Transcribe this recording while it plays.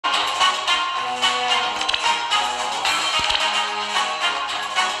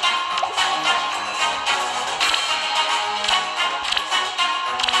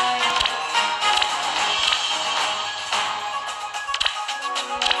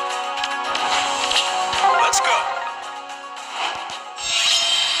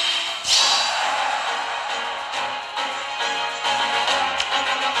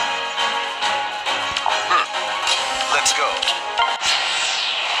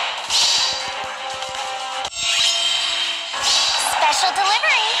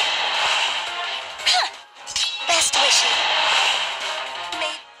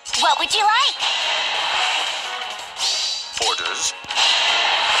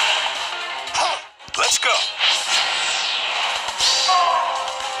go.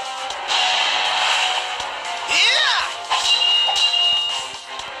 Yeah!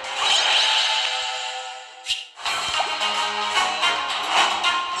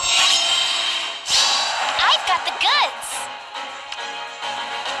 I've got the goods.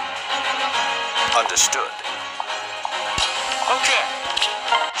 Understood. Okay.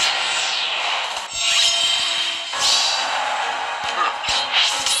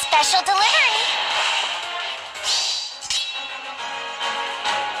 Special delivery.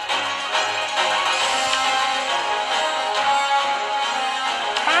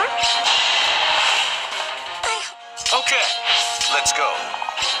 Huh? Okay. Let's go.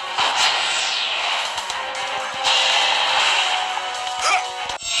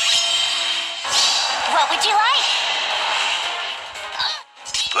 What would you like?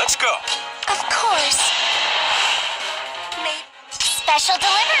 Let's go. Of course. Special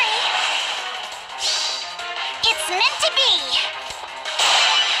delivery. It's meant to be.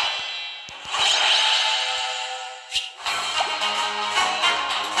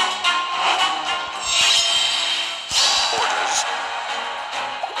 Orders.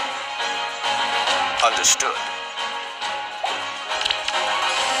 Understood.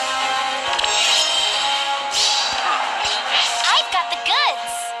 I've got the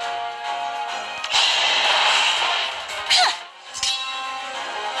goods.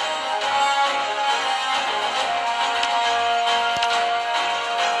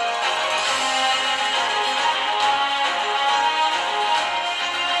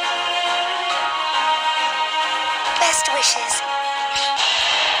 Best wishes.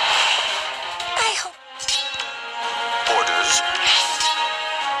 I hope. Orders.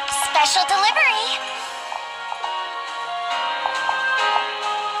 Special delivery.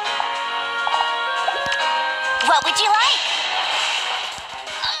 What would you like?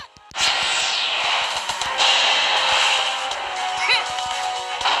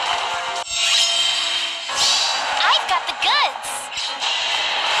 I've got the goods.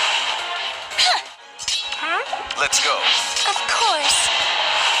 Huh? Let's go. Of course.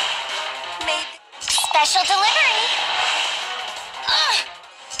 Special delivery.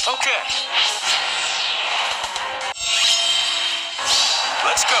 Okay.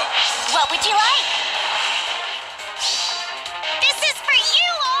 Let's go. What would you like? This is for you,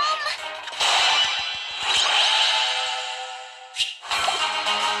 Om.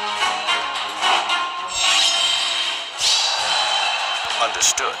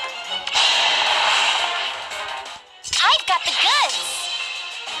 Understood. I've got the goods.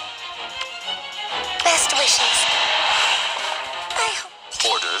 Best wishes. I hope.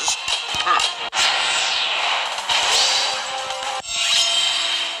 Orders.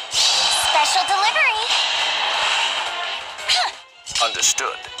 Special delivery.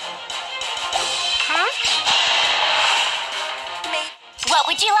 Understood. Huh? What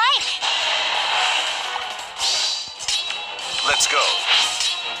would you like? Let's go.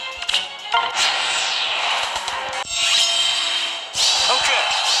 Okay.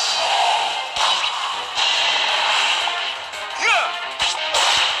 Yeah.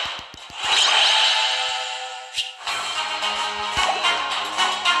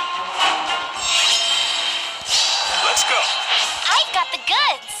 Let's go. I've got the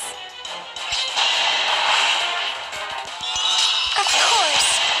goods. Of course.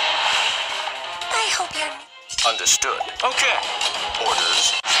 I hope you're... Understood. Okay.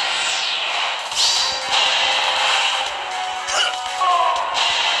 Orders.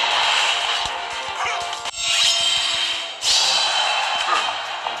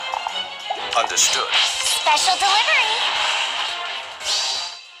 Understood. Special delivery.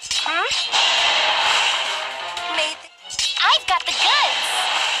 Huh? I've got the goods.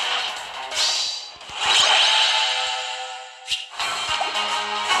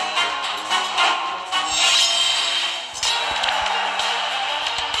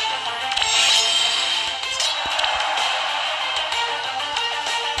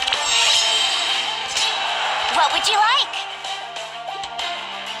 What would you like?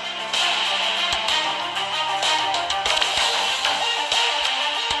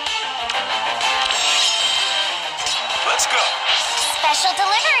 Let's go. Special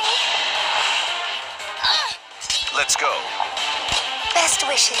delivery. Let's go. Best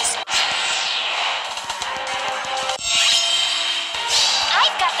wishes.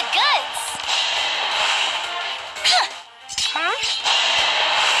 I've got the goods. Huh?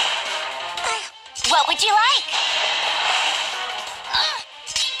 What would you like?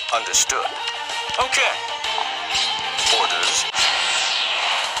 Understood. Okay. Orders.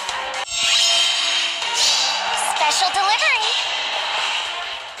 Special delivery.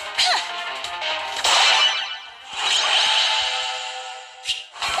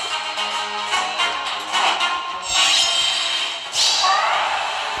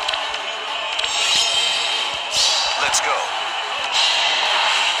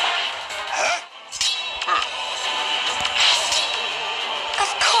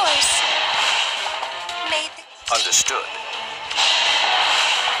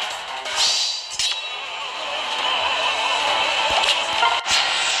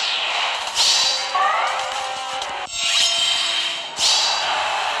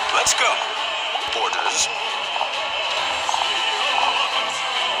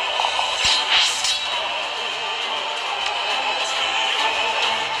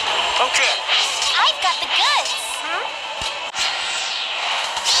 Okay. I've got the goods.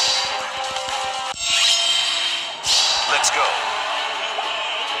 Let's go.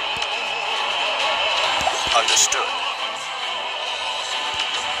 Understood.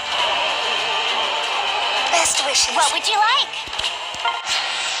 Best wishes. What would you like?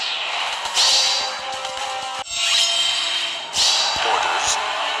 Orders.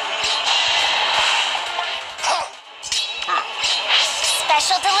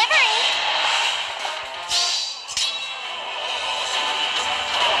 Special delivery.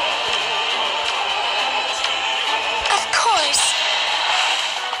 Of course.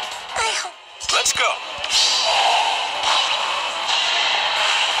 I hope. Let's go.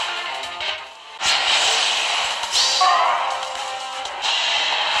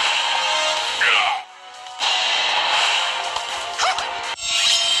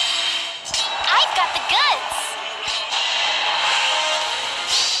 I've got the goods.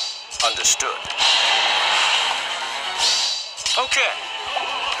 Understood. Okay.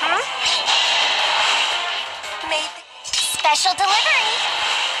 Maybe. Special delivery.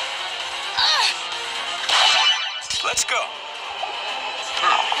 Let's go.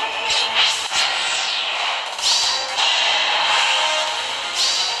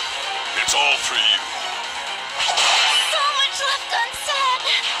 It's all for you. So much left unsaid.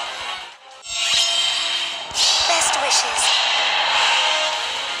 Best wishes.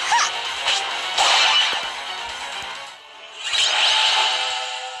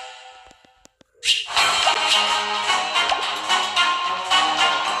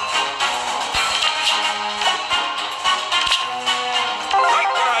 Right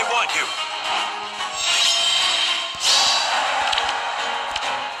where I want you.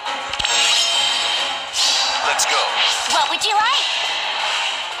 Let's go. What would you like?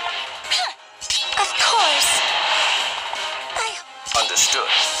 Of course. Understood.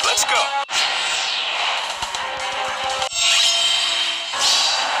 Let's go.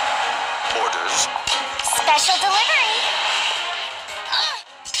 Orders. Special delivery.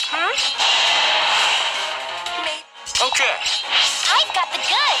 Maybe. Okay. I've got the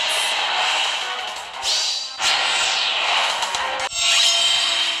goods.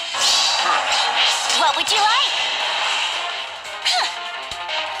 What would you like?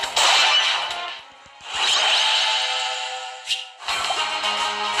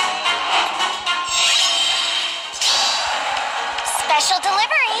 Special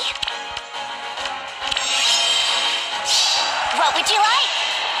delivery. What would you like?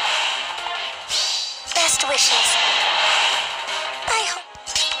 Best wishes. I hope.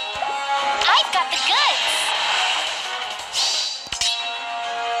 I've got the goods.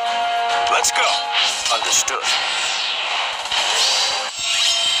 Let's go. Understood.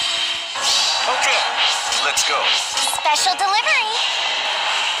 Okay. Let's go. Special delivery.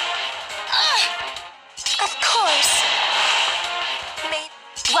 Of course. Maybe.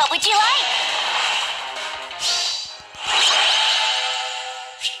 What would you like?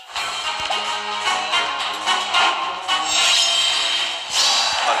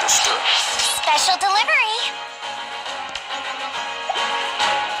 Understood. Special delivery.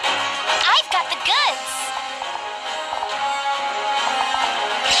 I've got the goods.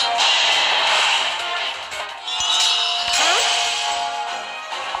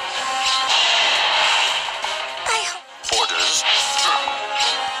 I hope. Orders.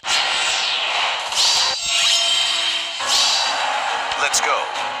 Let's go.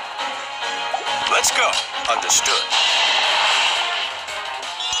 Let's go. Understood.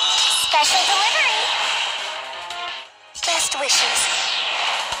 Special delivery. Best wishes.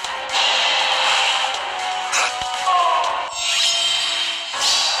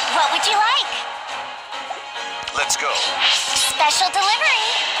 What would you like? Let's go. Special delivery.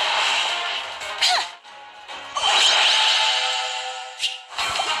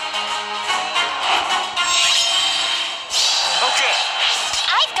 Okay.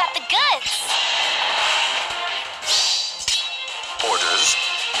 I've got the goods. Orders.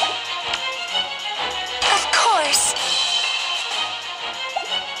 Of course.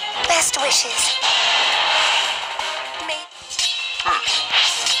 Best wishes. Maybe.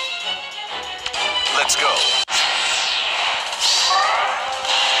 Let's go.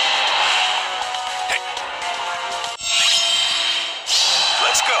 Hey.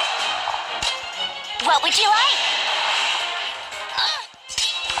 Let's go. What would you like?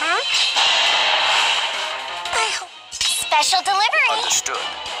 I hope. Special delivery. Understood.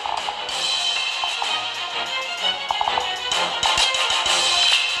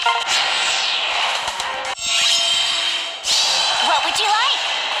 What would you like?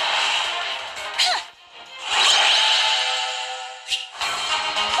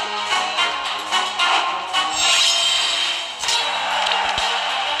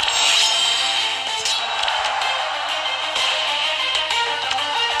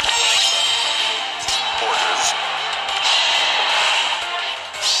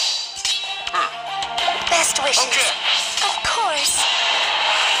 wishes. Okay. Of course.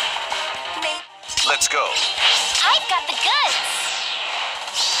 Let's go. I've got the goods.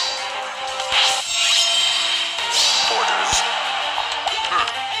 Orders.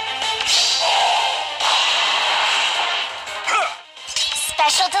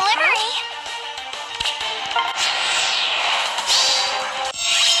 Special delivery.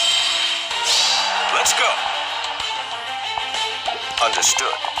 Let's go.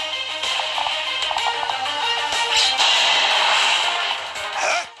 Understood.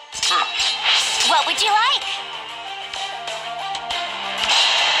 What would you like?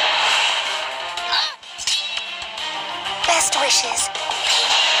 Best wishes.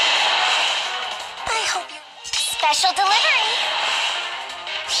 I hope you... Special delivery.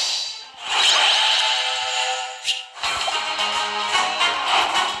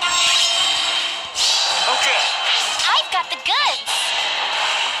 Okay. I've got the goods.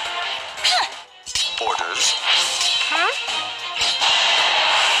 Orders.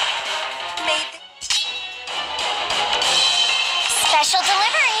 Made. Special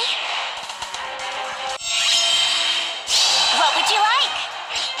delivery. What would you like?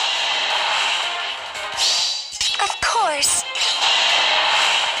 Of course.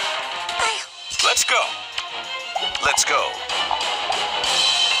 Let's go. Let's go.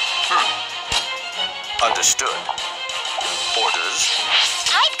 Understood. Orders.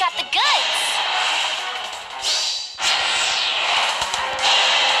 I've got the goods.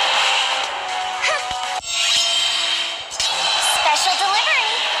 Special delivery.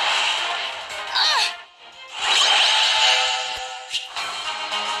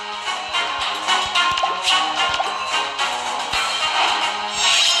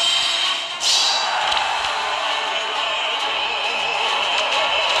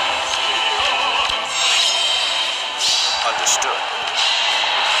 Understood.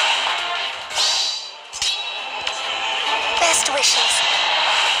 Best wishes.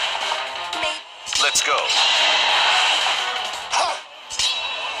 Let's go.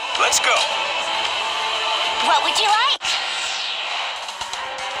 Let's go. What would you like?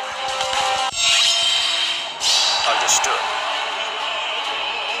 Understood.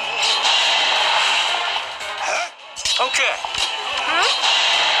 Okay.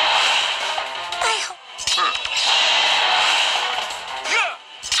 I hope. Yeah.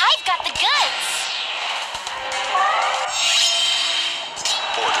 I've got the goods.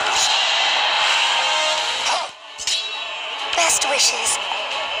 Orders. Best wishes.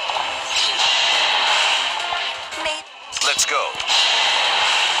 Let's go.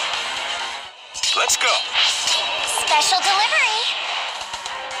 Let's go. Special delivery.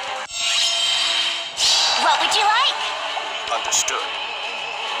 What would you like? Understood.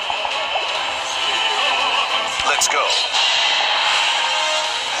 Let's go.